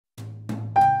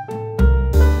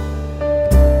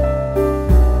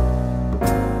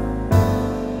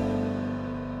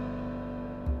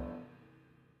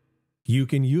You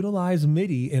can utilize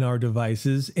MIDI in our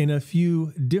devices in a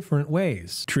few different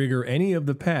ways. Trigger any of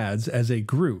the pads as a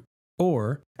group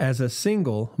or as a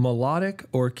single melodic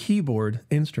or keyboard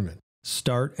instrument.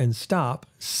 Start and stop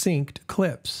synced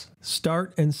clips.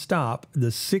 Start and stop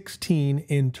the 16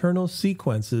 internal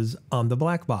sequences on the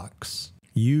Blackbox.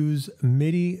 Use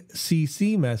MIDI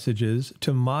CC messages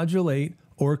to modulate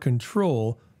or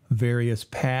control various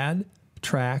pad,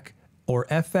 track, or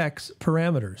FX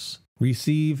parameters.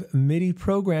 Receive MIDI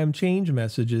program change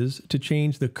messages to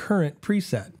change the current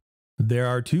preset. There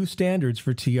are two standards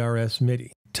for TRS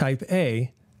MIDI, Type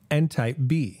A and Type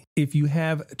B. If you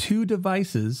have two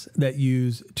devices that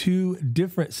use two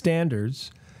different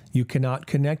standards, you cannot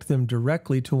connect them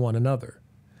directly to one another.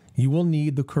 You will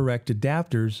need the correct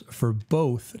adapters for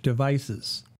both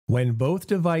devices. When both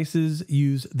devices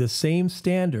use the same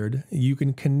standard, you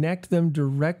can connect them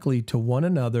directly to one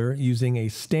another using a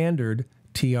standard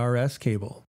TRS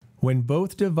cable. When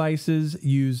both devices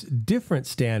use different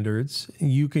standards,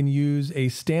 you can use a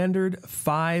standard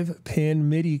 5-pin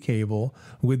MIDI cable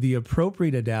with the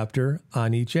appropriate adapter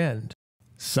on each end.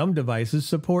 Some devices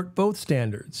support both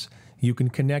standards. You can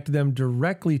connect them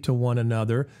directly to one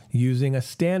another using a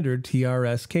standard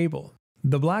TRS cable.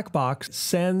 The Blackbox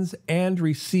sends and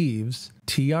receives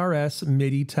TRS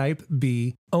MIDI Type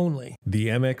B only. The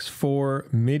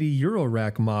MX4 MIDI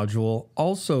Eurorack module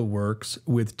also works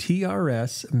with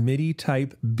TRS MIDI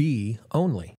Type B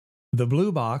only. The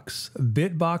Bluebox,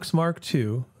 Bitbox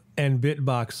Mk2, and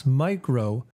Bitbox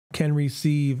Micro can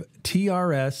receive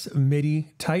TRS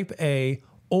MIDI Type A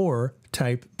or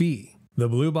Type B. The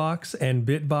Bluebox and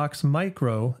Bitbox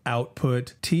Micro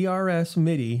output TRS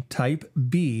MIDI Type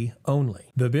B only.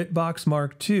 The Bitbox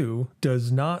Mk2 does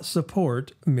not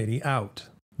support MIDI out.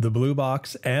 The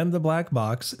Bluebox and the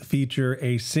Blackbox feature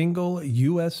a single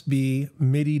USB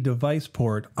MIDI device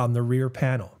port on the rear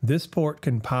panel. This port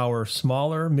can power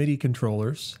smaller MIDI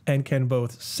controllers and can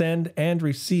both send and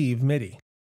receive MIDI.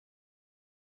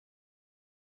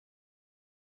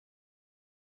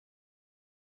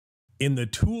 In the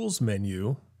Tools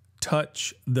menu,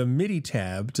 touch the MIDI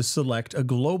tab to select a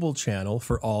global channel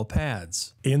for all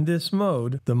pads. In this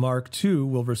mode, the Mk2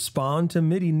 will respond to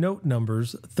MIDI note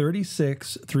numbers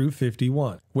 36 through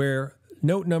 51, where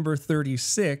note number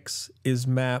 36 is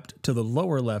mapped to the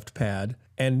lower left pad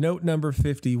and note number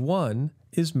 51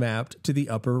 is mapped to the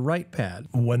upper right pad.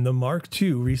 When the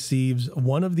Mk2 receives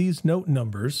one of these note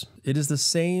numbers, it is the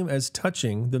same as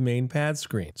touching the main pad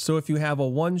screen. So if you have a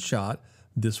one-shot,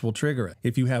 this will trigger it.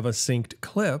 If you have a synced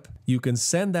clip, you can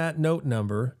send that note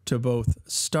number to both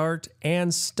start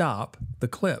and stop the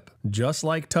clip, just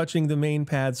like touching the main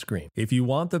pad screen. If you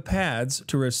want the pads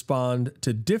to respond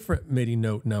to different MIDI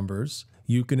note numbers,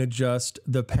 you can adjust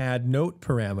the pad note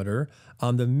parameter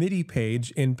on the MIDI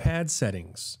page in pad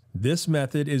settings. This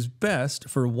method is best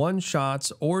for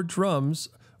one-shots or drums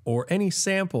or any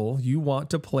sample you want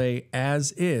to play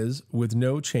as is with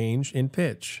no change in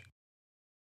pitch.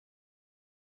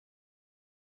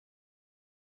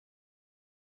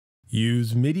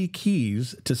 Use MIDI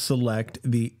keys to select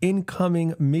the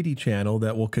incoming MIDI channel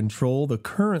that will control the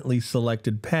currently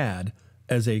selected pad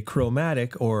as a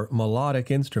chromatic or melodic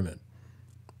instrument.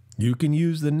 You can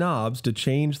use the knobs to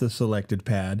change the selected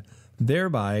pad,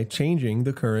 thereby changing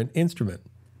the current instrument.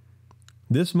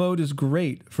 This mode is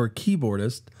great for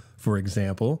keyboardists, for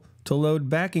example, to load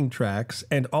backing tracks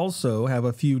and also have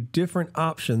a few different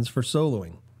options for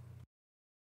soloing.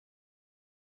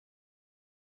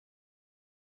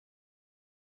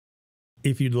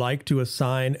 If you'd like to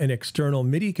assign an external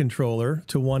MIDI controller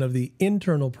to one of the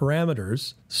internal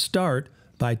parameters, start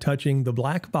by touching the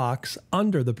black box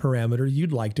under the parameter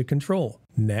you'd like to control.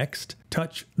 Next,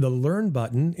 touch the Learn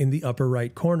button in the upper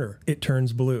right corner. It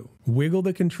turns blue. Wiggle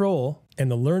the control and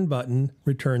the Learn button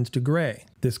returns to gray.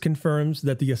 This confirms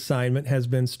that the assignment has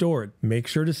been stored. Make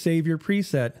sure to save your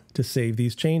preset to save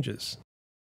these changes.